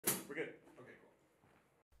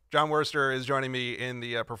Jon Wurster is joining me in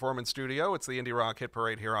the performance studio. It's the Indie Rock Hit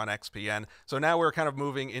Parade here on XPN. So now we're kind of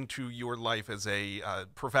moving into your life as a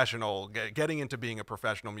professional, getting into being a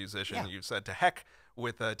professional musician. Yeah. You've said to heck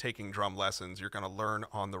with taking drum lessons. You're going to learn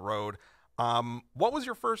on the road. What was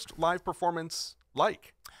your first live performance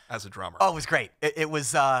like as a drummer? Oh, it was great. It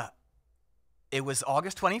was August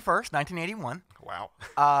 21st, 1981. Wow.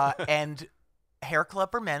 And Hair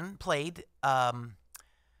Club for Men played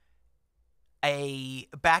a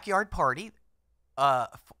backyard party.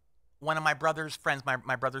 One of my brother's friends,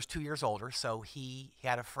 my brother's 2 years older, so he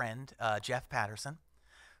had a friend, Jeff Patterson,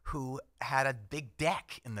 who had a big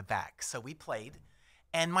deck in the back. So we played.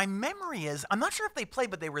 And my memory is, I'm not sure if they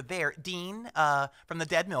played, but they were there. Dean from the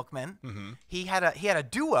Dead Milkmen, he had a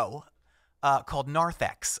duo called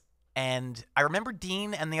Narthex. And I remember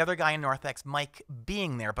Dean and the other guy in Narthex, Mike,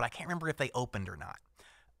 being there, but I can't remember if they opened or not.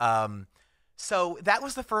 So that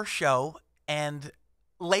was the first show. And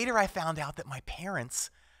later I found out that my parents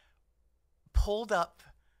pulled up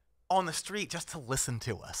on the street just to listen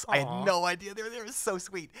to us. Aww. I had no idea. They were so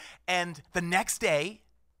sweet. And the next day,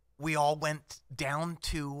 we all went down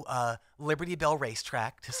to Liberty Bell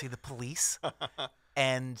Racetrack to see the Police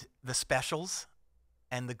and the Specials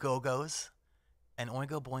and the Go-Go's and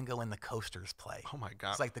Oingo Boingo and the Coasters play. Oh, my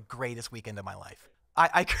God. It's like the greatest weekend of my life.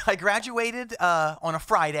 I graduated on a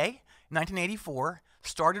Friday, 1984,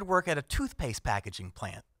 started work at a toothpaste packaging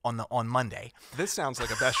plant on Monday. This sounds like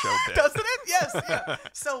a Best Show bit. Doesn't it? Yes. Yeah.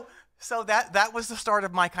 So that was the start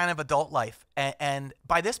of my kind of adult life. And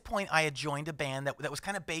by this point, I had joined a band that was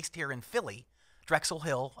kind of based here in Philly, Drexel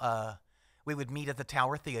Hill. We would meet at the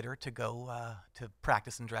Tower Theater to go to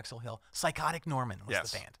practice in Drexel Hill. Psychotic Norman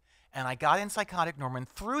was the band. And I got in Psychotic Norman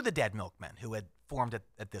through the Dead Milkmen, who had formed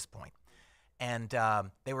at this point. And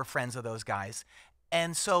they were friends of those guys.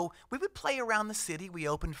 And so we would play around the city. We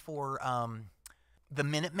opened for the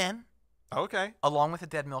Minutemen. Okay. Along with the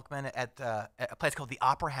Dead Milkmen at a place called the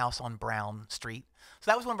Opera House on Brown Street. So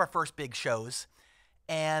that was one of our first big shows.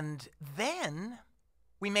 And then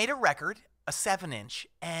we made a record, a 7-inch,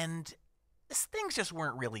 and things just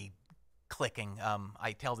weren't really clicking.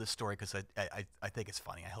 I tell this story because I think it's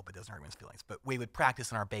funny. I hope it doesn't hurt anyone's feelings. But we would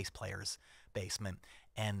practice in our bass player's basement,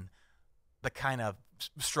 and the kind of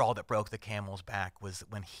straw that broke the camel's back was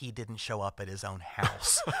when he didn't show up at his own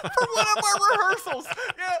house for one of our rehearsals.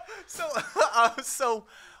 Yeah. So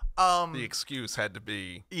the excuse had to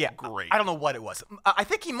be great. I don't know what it was. I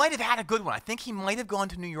think he might have had a good one. I think he might have gone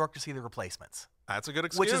to New York to see the Replacements. That's a good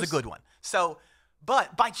excuse. Which is a good one. So,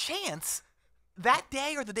 but by chance, that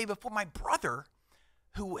day or the day before, my brother,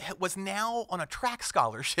 who was now on a track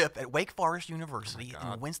scholarship at Wake Forest University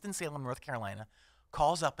in Winston-Salem, North Carolina,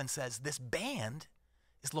 calls up and says, this band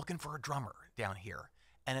is looking for a drummer down here.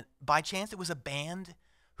 And by chance, it was a band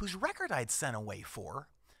whose record I'd sent away for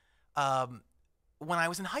when I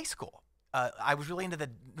was in high school. I was really into the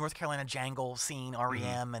North Carolina jangle scene,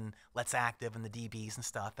 REM and Let's Active and the DBs and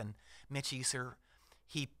stuff. And Mitch Easer,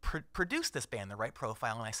 he produced this band, The Right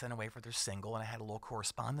Profile, and I sent away for their single, and I had a little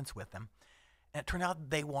correspondence with them. And it turned out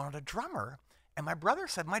they wanted a drummer. And my brother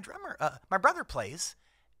said, my brother plays.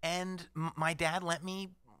 And my dad lent me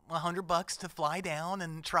 $100 to fly down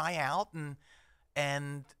and try out,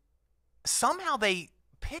 and somehow they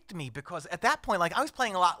picked me because at that point, like I was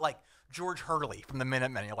playing a lot like George Hurley from the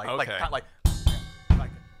Minutemen, like wild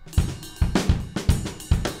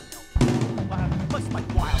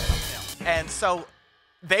uphill. And so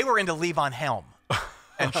they were into Levon Helm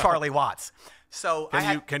and Charlie Watts. So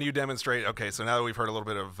can you demonstrate? Okay, so now that we've heard a little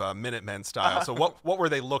bit of Minutemen style, so what were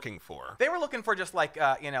they looking for? They were looking for just like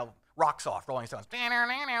Rock Soft, Rolling Stones.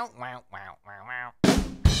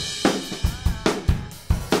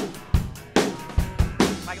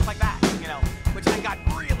 Like that, which I got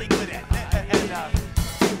really good at. And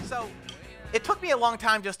so it took me a long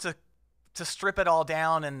time just to strip it all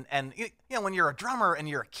down. And when you're a drummer and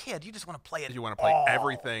you're a kid, you just want to play it. You want to play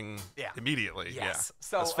everything immediately. Yes. Yeah.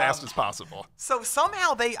 So, as fast as possible. So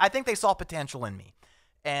somehow I think they saw potential in me.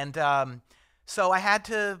 And so I had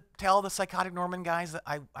to tell the Psychotic Norman guys that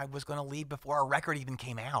I was going to leave before our record even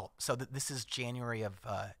came out. So this is January of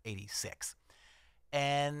 '86.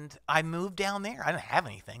 And I moved down there. I didn't have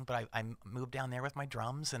anything, but I moved down there with my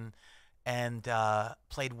drums and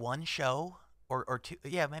played one show or two.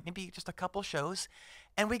 Yeah, maybe just a couple shows.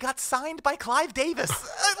 And we got signed by Clive Davis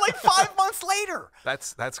like 5 months later.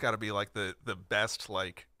 That's got to be like the best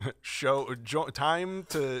like time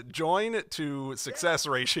to join to success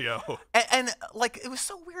ratio. And like it was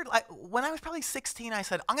so weird. When I was probably 16, I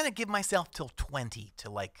said I'm gonna give myself till 20 to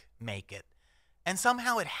like make it, and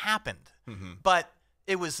somehow it happened. But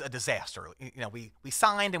it was a disaster. You know, we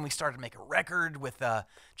signed and we started to make a record with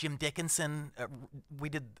Jim Dickinson. We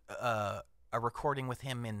did a recording with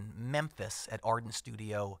him in Memphis at Arden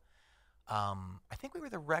Studio. I think we were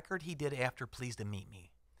the record he did after Pleased to Meet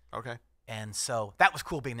Me. Okay. And so that was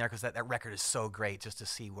cool being there because that record is so great just to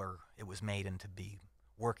see where it was made and to be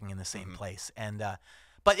working in the same place. And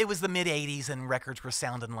but it was the mid-'80s and records were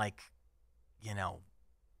sounding like, you know,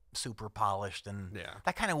 super polished. And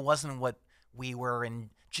that kind of wasn't what we were. And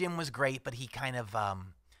Jim was great, but he kind of,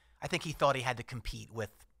 I think he thought he had to compete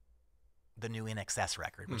with the new In Excess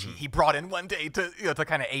record, which he brought in one day to, you know, to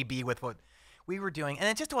kind of A/B with what we were doing. And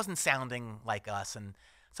it just wasn't sounding like us. And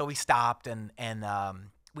so we stopped and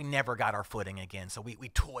we never got our footing again. So we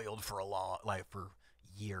toiled for for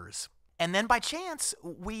years. And then by chance,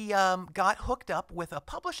 we got hooked up with a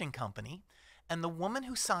publishing company. And the woman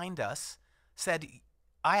who signed us said,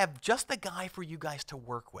 I have just the guy for you guys to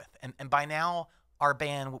work with. And by now, our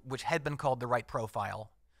band, which had been called The Right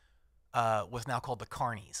Profile, was now called The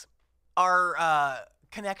Carnies. Our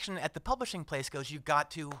connection at the publishing place goes, you've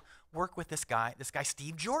got to work with this guy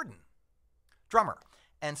Steve Jordan, drummer.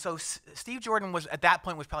 And so Steve Jordan was, at that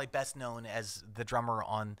point, was probably best known as the drummer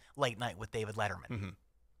on Late Night with David Letterman.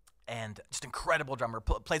 And just incredible drummer,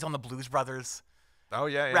 plays on the Blues Brothers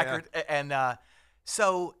record. Yeah. And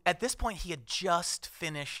so at this point, he had just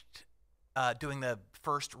finished doing the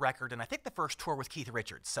first record, and I think the first tour with Keith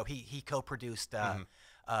Richards. So he co-produced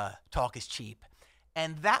Talk Is Cheap.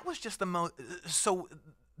 And that was just the most. So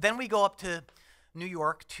then we go up to New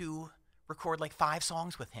York to record like 5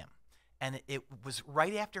 songs with him. And it was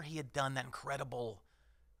right after he had done that incredible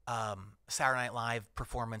Saturday Night Live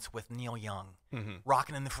performance with Neil Young,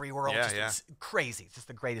 Rockin' in the Free World. It's crazy. It's just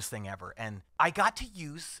the greatest thing ever. And I got to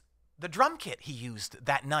use the drum kit he used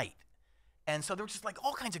that night. And so there was just like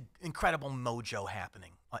all kinds of incredible mojo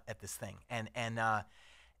happening at this thing. And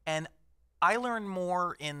I learned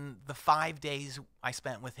more in the 5 days I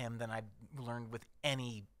spent with him than I learned with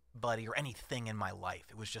anybody or anything in my life.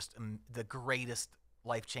 It was just the greatest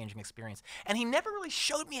life-changing experience. And he never really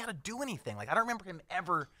showed me how to do anything. Like, I don't remember him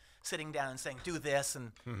ever sitting down and saying, do this.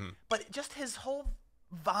 And but just his whole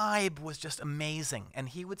vibe was just amazing. And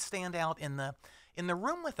he would stand out in the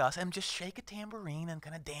room with us and just shake a tambourine and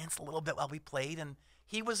kind of dance a little bit while we played. And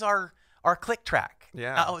he was our click track.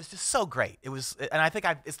 Yeah. It was just so great. It was, and I think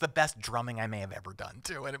it's the best drumming I may have ever done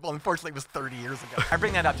too. And unfortunately, it was 30 years ago. I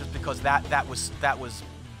bring that up just because that was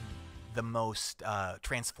the most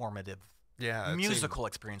transformative musical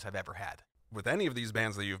experience I've ever had. With any of these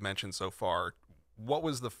bands that you've mentioned so far, what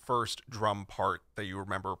was the first drum part that you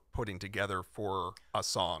remember putting together for a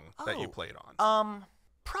song that you played on?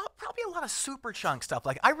 Probably a lot of Superchunk stuff.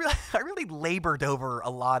 Like I really labored over a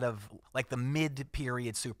lot of like the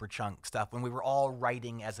mid-period Superchunk stuff when we were all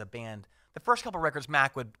writing as a band. The first couple records,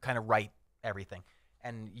 Mac would kind of write everything,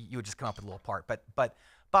 and you would just come up with a little part. But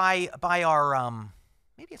by our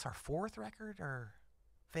maybe it's our 4th record or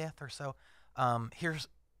 5th or so. Here's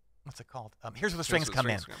what's it called? Here's Where the Strings Come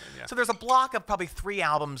In. So there's a block of probably 3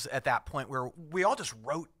 albums at that point where we all just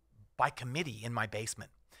wrote by committee in my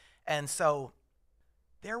basement, and so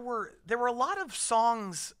there were a lot of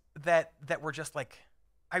songs that were just like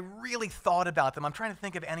I really thought about them. I'm trying to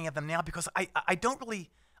think of any of them now because I didn't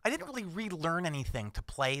really relearn anything to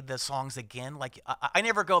play the songs again. Like I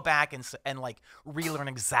never go back and like relearn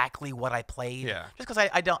exactly what I played. Yeah. Just because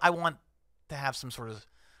I want to have some sort of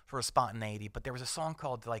spontaneity. But there was a song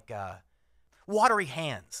called like Watery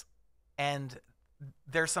Hands, and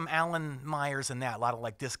there's some Alan Myers in that. A lot of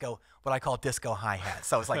like disco, what I call disco hi-hats.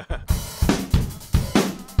 So it's like.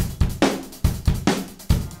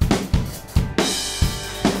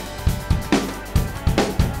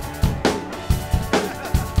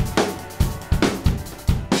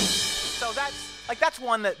 That's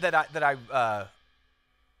one that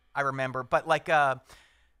I remember, but like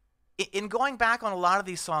in going back on a lot of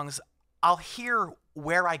these songs, I'll hear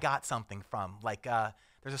where I got something from. Like there's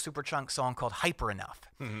a Superchunk song called Hyper Enough,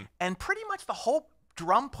 and pretty much the whole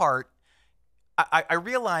drum part I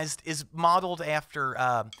realized is modeled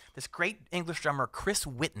after this great English drummer Chris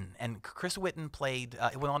Whitten, and Chris Whitten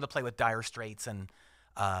went on to play with Dire Straits and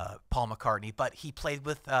Paul McCartney, but he played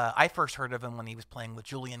with I first heard of him when he was playing with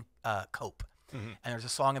Julian Cope. And there's a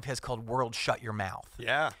song of his called World Shut Your Mouth.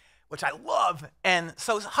 Yeah. Which I love. And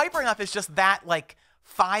so Hyper Enough is just that like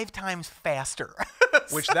 5 times faster.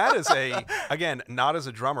 Which that is again, not as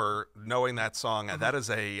a drummer, knowing that song, that is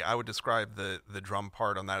I would describe the drum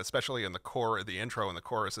part on that, especially in the intro and the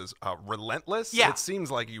chorus is relentless. Yeah. It seems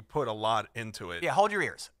like you put a lot into it. Yeah, hold your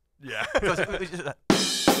ears. Yeah.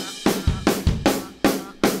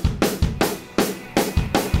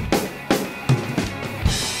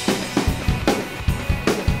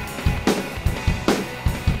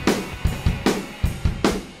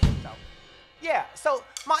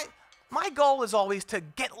 goal is always to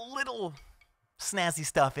get little snazzy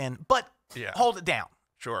stuff in, but hold it down.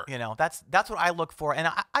 Sure. You know, that's what I look for. And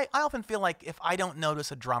I often feel like if I don't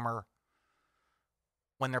notice a drummer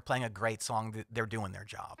when they're playing a great song, they're doing their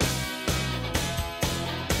job.